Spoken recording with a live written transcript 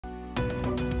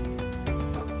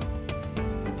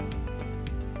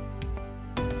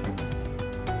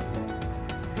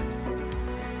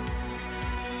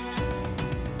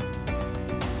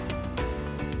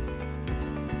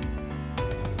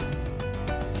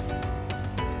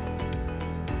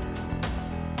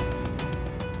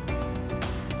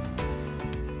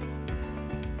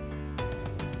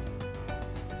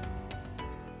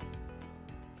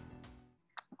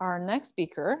our next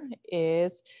speaker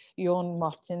is Jon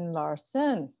Martin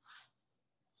Larsen.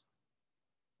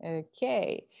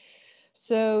 Okay,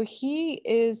 so he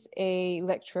is a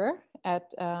lecturer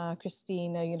at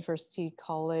Kristiania University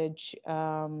College.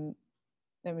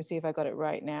 Let me see if I got it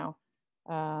right now.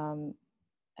 And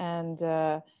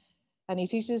he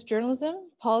teaches journalism,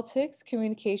 politics,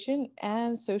 communication,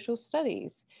 and social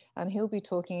studies. And he'll be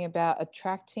talking about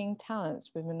attracting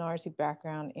talents with minority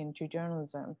background into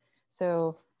journalism.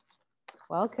 So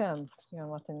welcome, Jon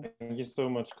Martin. Thank you so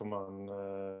much, Kaman.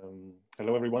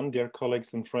 Hello, everyone, dear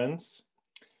colleagues and friends.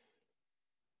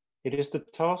 It is the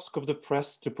task of the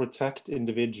press to protect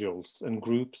individuals and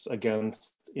groups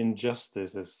against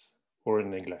injustices or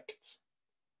neglect.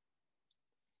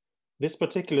 This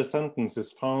particular sentence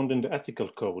is found in the Ethical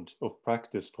Code of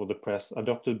Practice for the Press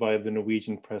adopted by the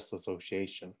Norwegian Press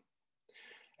Association.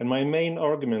 And my main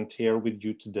argument here with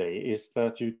you today is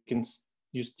that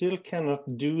you still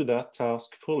cannot do that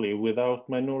task fully without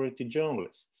minority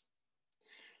journalists.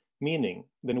 Meaning,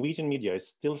 the Norwegian media is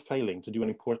still failing to do an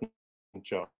important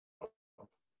job.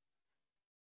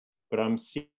 But I'm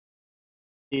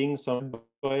seeing some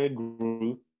by a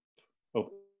group of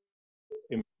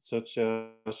such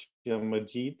as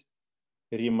Majid,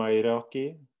 Rima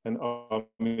Iraqi, and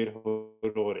Amir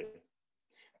Horori.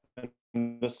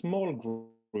 And a small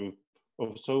group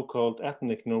of so-called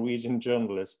ethnic Norwegian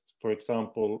journalists, for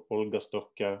example, Olga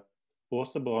Stokke,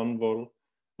 Åse Brandvold,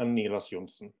 and Nilas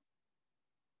Johnsen.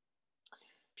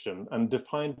 And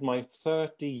defined my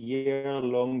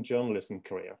 30-year-long journalism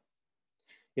career.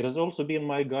 It has also been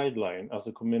my guideline as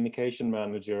a communication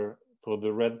manager for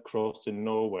the Red Cross in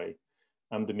Norway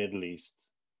and the Middle East,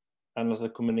 and as a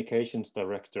communications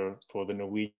director for the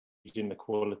Norwegian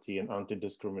Equality and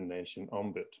Anti-Discrimination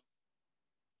Ombud.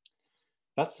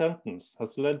 That sentence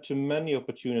has led to many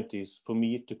opportunities for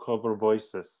me to cover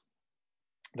voices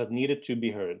that needed to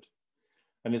be heard,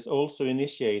 and it's also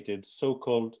initiated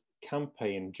so-called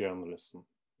campaign journalism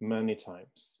many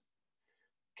times.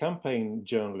 Campaign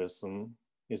journalism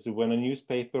is when a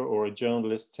newspaper or a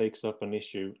journalist takes up an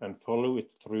issue and follow it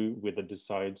through with a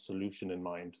desired solution in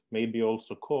mind, maybe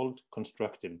also called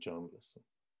constructive journalism.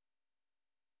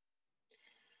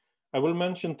 I will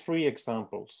mention 3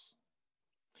 examples.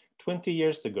 20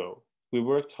 years ago, we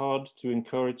worked hard to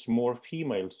encourage more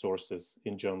female sources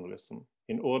in journalism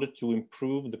in order to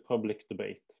improve the public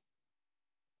debate.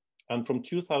 And from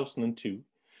 2002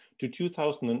 to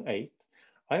 2008,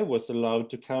 I was allowed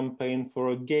to campaign for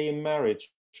a gay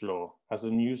marriage law as a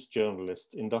news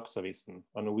journalist in Dagsavisen,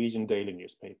 a Norwegian daily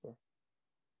newspaper.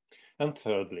 And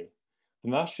thirdly, the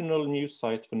national news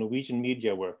site for Norwegian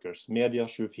media workers,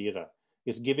 Media24,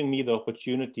 is giving me the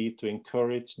opportunity to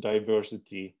encourage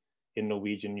diversity in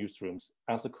Norwegian newsrooms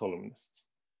as a columnist.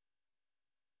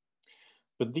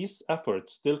 But these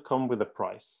efforts still come with a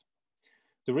price.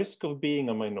 The risk of being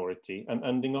a minority and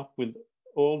ending up with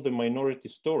all the minority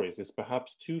stories is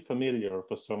perhaps too familiar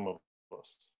for some of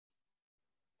us.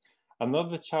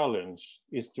 Another challenge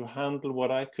is to handle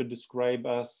what I could describe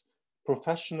as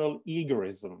professional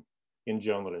egoism in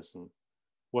journalism,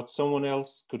 what someone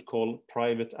else could call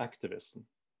private activism.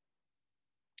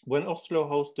 When Oslo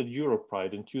hosted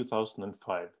Europride in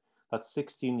 2005, that's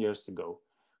 16 years ago,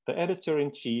 the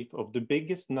editor-in-chief of the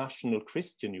biggest national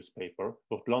Christian newspaper,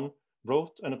 Vårt Land,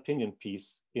 wrote an opinion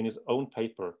piece in his own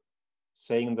paper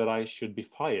saying that I should be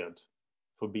fired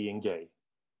for being gay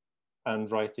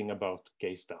and writing about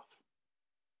gay stuff.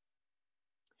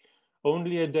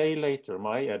 Only a day later,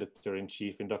 my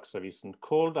editor-in-chief in Dagsavisen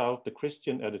called out the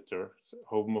Christian editor's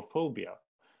homophobia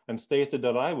and stated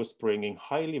that I was bringing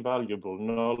highly valuable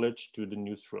knowledge to the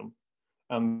newsroom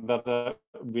and that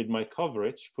with my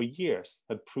coverage for years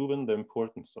had proven the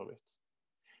importance of it.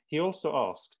 He also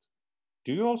asked,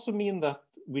 "Do you also mean that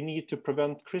we need to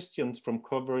prevent Christians from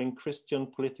covering Christian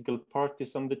political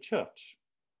parties and the church?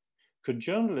 Could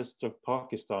journalists of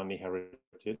Pakistani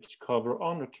heritage cover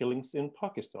honor killings in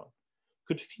Pakistan?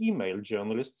 Could female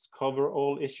journalists cover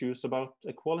all issues about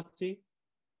equality?"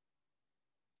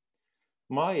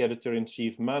 My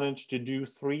editor-in-chief managed to do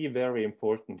 3 very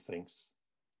important things.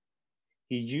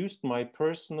 He used my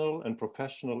personal and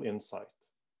professional insight.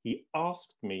 He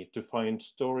asked me to find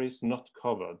stories not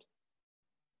covered,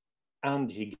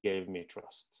 and he gave me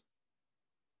trust.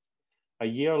 A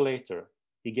year later,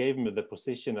 he gave me the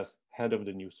position as head of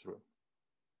the newsroom.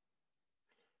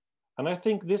 And I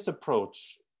think this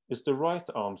approach is the right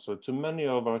answer to many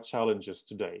of our challenges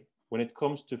today when it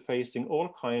comes to facing all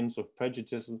kinds of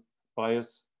prejudice,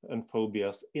 bias, and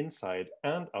phobias inside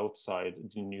and outside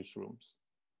the newsrooms.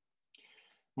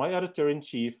 My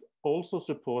editor-in-chief also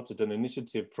supported an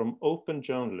initiative from open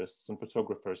journalists and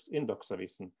photographers in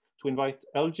Dagsavisen to invite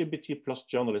LGBT plus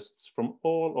journalists from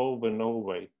all over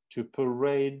Norway to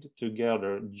parade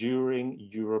together during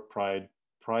Europride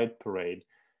Pride Parade,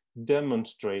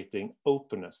 demonstrating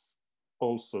openness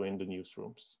also in the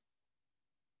newsrooms.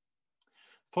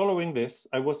 Following this,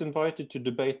 I was invited to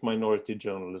debate minority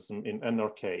journalism in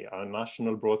NRK, our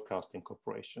national broadcasting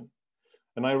corporation.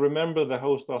 And I remember the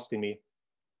host asking me,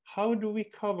 how do we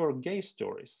cover gay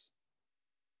stories?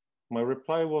 My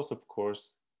reply was, of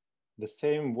course, the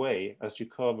same way as you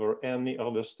cover any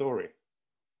other story.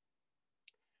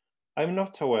 I'm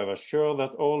not, however, sure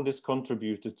that all this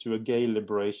contributed to a gay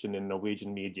liberation in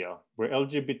Norwegian media, where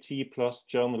LGBT plus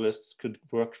journalists could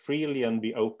work freely and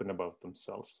be open about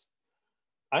themselves.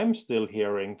 I'm still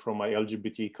hearing from my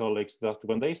LGBT colleagues that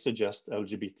when they suggest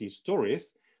LGBT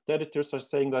stories, the editors are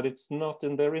saying that it's not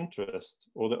in their interest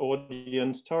or the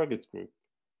audience target group.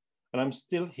 And I'm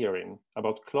still hearing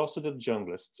about closeted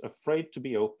journalists afraid to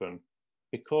be open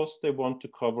because they want to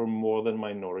cover more than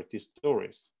minority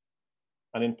stories.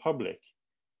 And in public,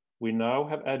 we now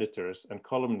have editors and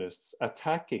columnists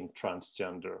attacking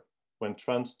transgender when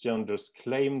transgenders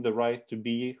claim the right to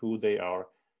be who they are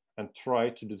and try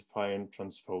to define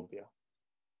transphobia.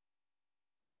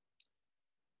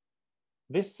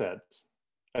 This said,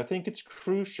 I think it's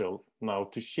crucial now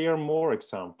to share more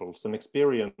examples and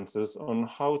experiences on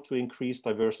how to increase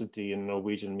diversity in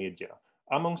Norwegian media,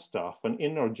 among staff and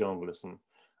in our journalism.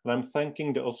 And I'm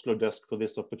thanking the Oslo desk for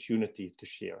this opportunity to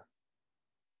share.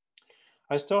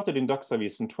 I started in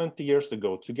Dagsavisen 20 years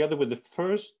ago, together with the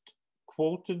first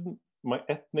quoted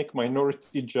ethnic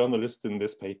minority journalist in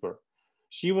this paper.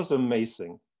 She was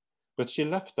amazing, but she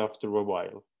left after a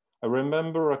while. I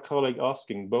remember a colleague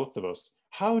asking both of us,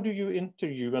 how do you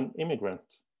interview an immigrant?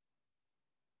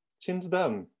 Since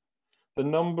then, the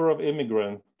number of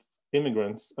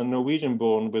immigrants and Norwegian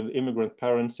born with immigrant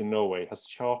parents in Norway has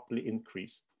sharply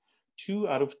increased. 2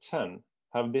 out of 10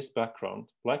 have this background,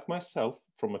 like myself,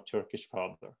 from a Turkish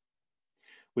father.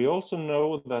 We also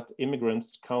know that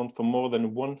immigrants count for more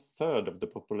than 1/3 of the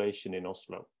population in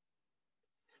Oslo.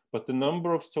 But the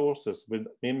number of sources with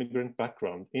immigrant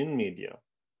background in media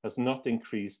has not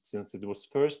increased since it was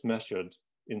first measured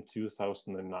in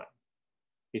 2009.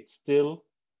 It's still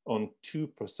on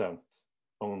 2%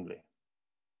 only.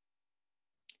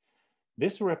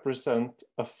 This represents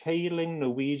a failing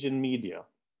Norwegian media,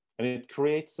 and it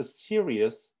creates a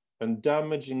serious and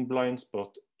damaging blind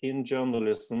spot in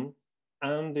journalism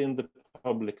and in the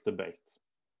public debate.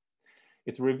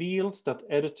 It reveals that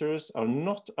editors are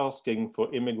not asking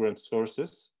for immigrant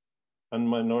sources and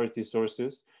minority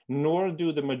sources, nor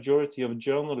do the majority of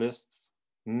journalists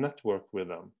network with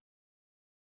them.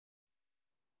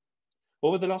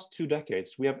 Over the last 2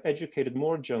 decades, we have educated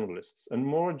more journalists and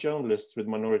more journalists with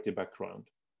minority background.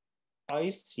 I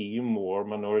see more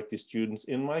minority students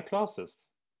in my classes,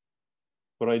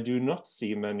 but I do not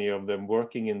see many of them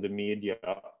working in the media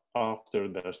after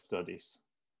their studies.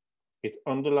 It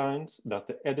underlines that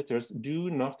the editors do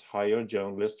not hire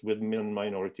journalists with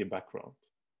minority background.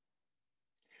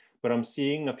 But I'm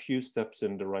seeing a few steps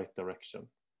in the right direction.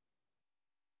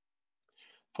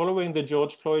 Following the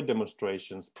George Floyd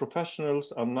demonstrations,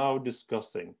 professionals are now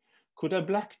discussing, could a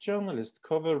Black journalist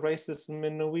cover racism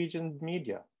in Norwegian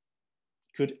media?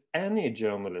 Could any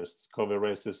journalists cover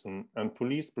racism and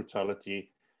police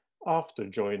brutality after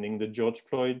joining the George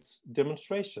Floyd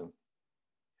demonstration?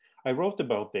 I wrote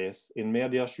about this in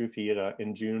Media 24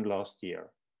 in June last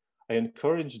year. I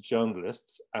encouraged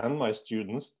journalists and my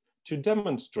students to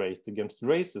demonstrate against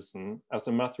racism as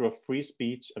a matter of free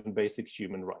speech and basic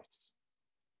human rights.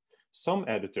 Some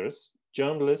editors,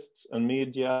 journalists, and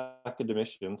media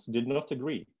academicians did not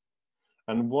agree.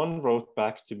 And one wrote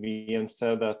back to me and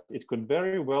said that it could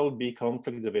very well be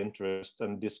conflict of interest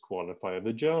and disqualify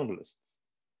the journalists.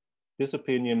 This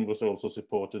opinion was also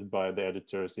supported by the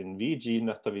editors in VG,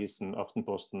 Nettavisen,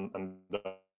 Aftenposten, and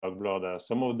Dagbladet,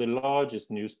 some of the largest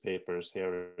newspapers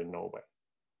here in Norway.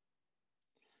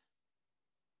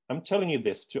 I'm telling you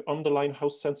this to underline how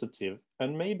sensitive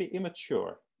and maybe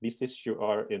immature these issues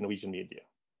are in Norwegian media,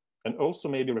 and also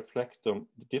maybe reflect on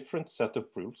the different set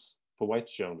of rules for white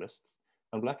journalists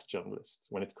and Black journalists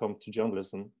when it comes to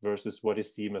journalism versus what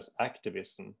is seen as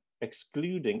activism,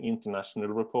 excluding international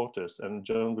reporters and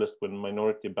journalists with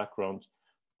minority background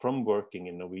from working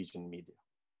in Norwegian media.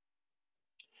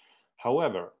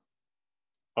 However,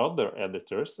 other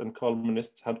editors and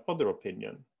columnists had other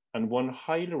opinion, and one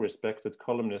highly respected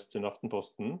columnist in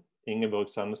Aftenposten, Ingeborg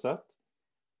Sanneset,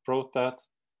 wrote that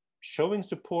showing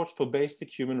support for basic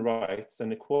human rights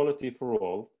and equality for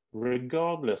all,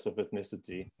 regardless of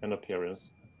ethnicity and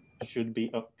appearance, should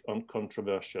be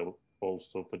uncontroversial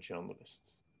also for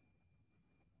journalists.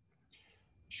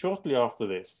 Shortly after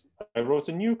this, I wrote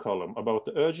a new column about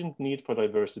the urgent need for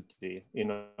diversity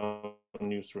in our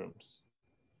newsrooms,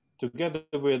 together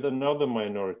with another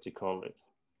minority colleague.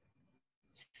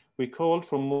 We called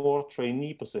for more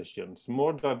trainee positions,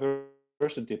 more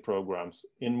diversity programs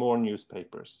in more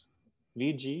newspapers.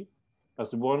 VG,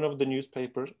 as one of the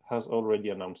newspapers, has already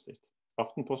announced it.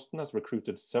 Aftenposten has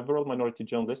recruited several minority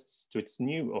journalists to its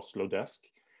new Oslo desk,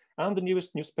 and the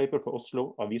newest newspaper for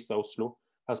Oslo, Avisa Oslo,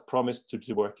 has promised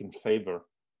to work in favor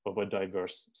of a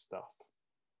diverse staff.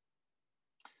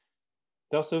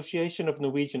 The Association of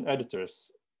Norwegian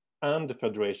Editors and the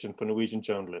Federation for Norwegian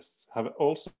Journalists have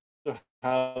also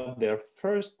had their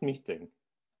first meeting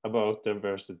about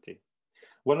diversity.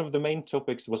 One of the main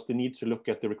topics was the need to look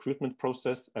at the recruitment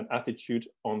process and attitude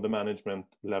on the management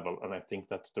level, and I think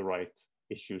that's the right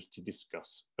issues to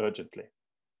discuss urgently.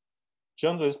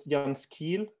 Journalists Jens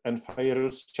Kiel and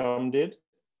Fairuz Chamdid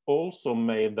also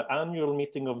made the annual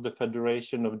meeting of the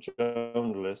Federation of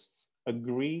Journalists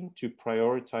agreeing to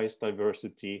prioritize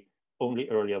diversity only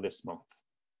earlier this month.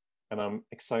 And I'm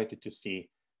excited to see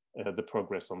the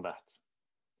progress on that.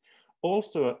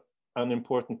 Also an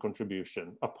important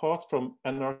contribution, apart from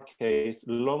NRK's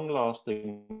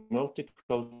long-lasting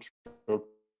multicultural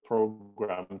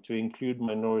program to include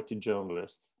minority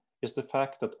journalists, is the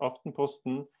fact that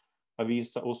Aftenposten,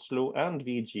 Avisa Oslo, and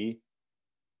VG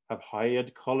have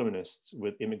hired columnists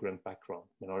with immigrant background,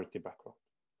 minority background.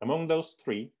 Among those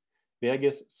three,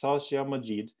 VG's Sasha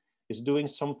Majid is doing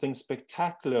something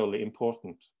spectacularly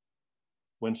important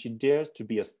when she dares to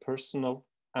be as personal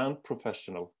and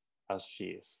professional as she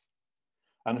is.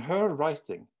 And her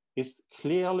writing is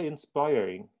clearly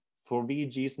inspiring for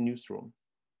VG's newsroom.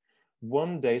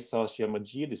 One day, Sasha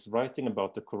Majid is writing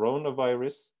about the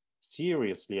coronavirus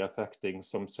seriously affecting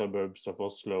some suburbs of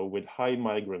Oslo with high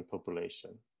migrant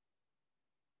population.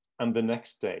 And the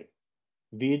next day,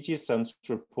 VG sends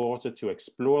a reporter to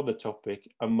explore the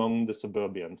topic among the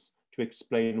suburbians to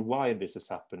explain why this is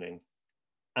happening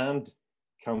and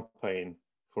campaign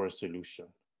for a solution.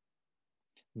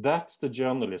 That's the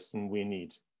journalism we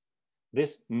need.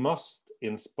 This must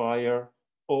inspire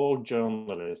all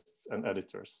journalists and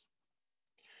editors.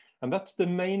 And that's the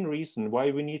main reason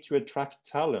why we need to attract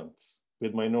talents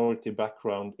with minority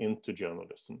background into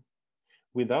journalism.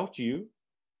 Without you,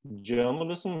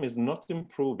 journalism is not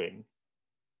improving.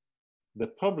 The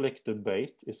public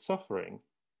debate is suffering,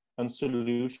 and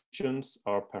solutions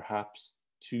are perhaps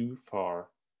too far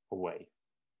away.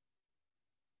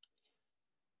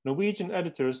 Norwegian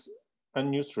editors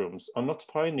and newsrooms are not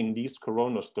finding these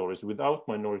corona stories without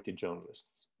minority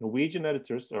journalists. Norwegian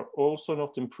editors are also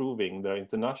not improving their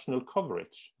international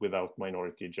coverage without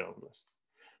minority journalists.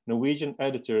 Norwegian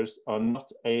editors are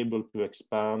not able to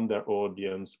expand their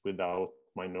audience without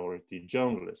minority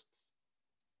journalists.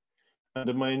 And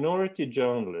the minority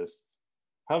journalists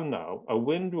have now a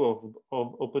window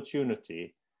of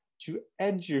opportunity to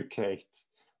educate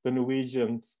the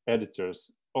Norwegian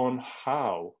editors on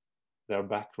how their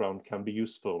background can be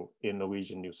useful in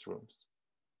Norwegian newsrooms,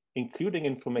 including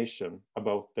information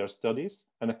about their studies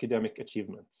and academic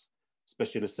achievements,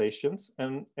 specializations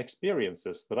and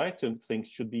experiences that I think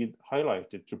should be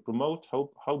highlighted to promote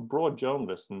how broad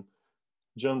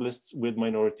journalists with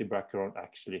minority background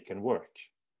actually can work.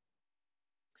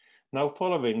 Now,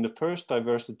 following the first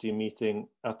diversity meeting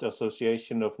at the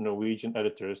Association of Norwegian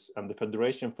Editors and the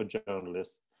Federation for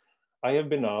Journalists, I have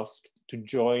been asked to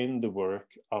join the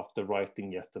work after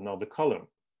writing yet another column.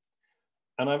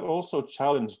 And I've also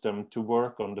challenged them to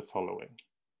work on the following: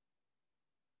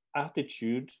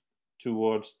 attitude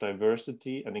towards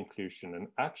diversity and inclusion, and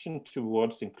action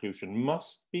towards inclusion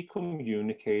must be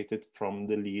communicated from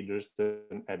the leaders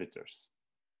and editors.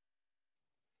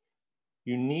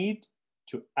 You need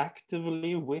to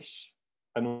actively wish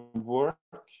and work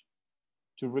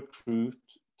to recruit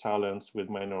talents with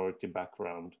minority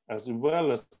background, as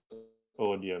well as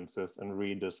audiences and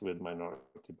readers with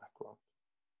minority background.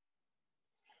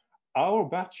 Our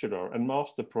bachelor and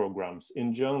master programs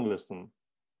in journalism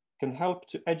can help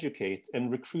to educate and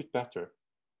recruit better,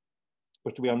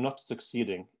 but we are not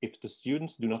succeeding if the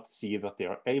students do not see that they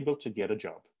are able to get a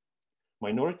job.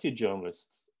 Minority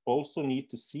journalists also need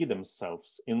to see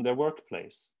themselves in their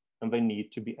workplace, and they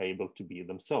need to be able to be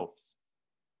themselves.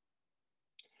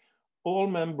 All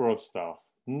members of staff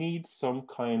need some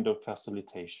kind of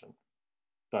facilitation.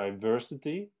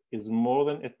 Diversity is more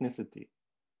than ethnicity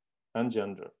and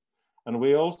gender, and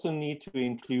we also need to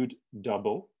include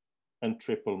double and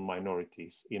triple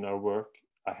minorities in our work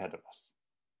ahead of us.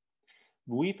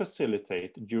 We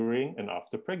facilitate during and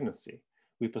after pregnancy.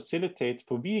 we facilitate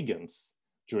for vegans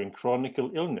during chronic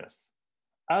illness,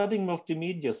 adding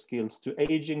multimedia skills to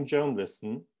aging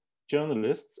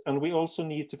journalists, and we also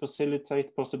need to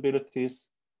facilitate possibilities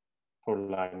for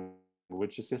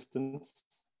language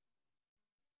assistance,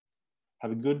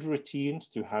 have good routines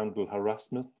to handle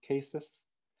harassment cases,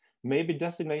 maybe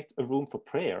designate a room for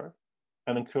prayer,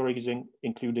 and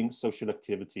including social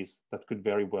activities that could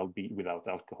very well be without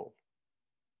alcohol.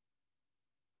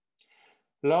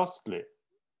 Lastly,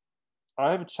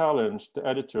 I have challenged the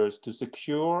editors to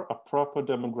secure a proper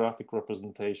demographic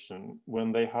representation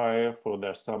when they hire for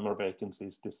their summer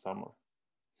vacancies this summer.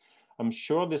 I'm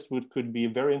sure this could be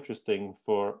very interesting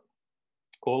for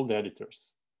all the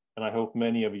editors, and I hope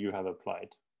many of you have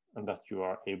applied and that you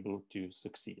are able to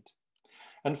succeed.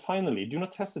 And finally, do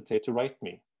not hesitate to write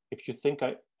me if you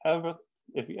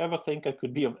ever think I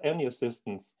could be of any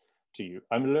assistance to you.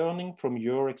 I'm learning from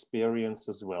your experience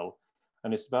as well,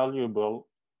 and it's valuable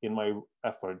in my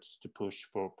efforts to push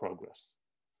for progress.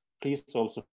 Please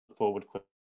also forward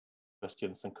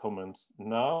questions and comments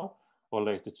now or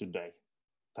later today.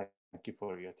 Thank you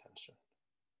for your attention.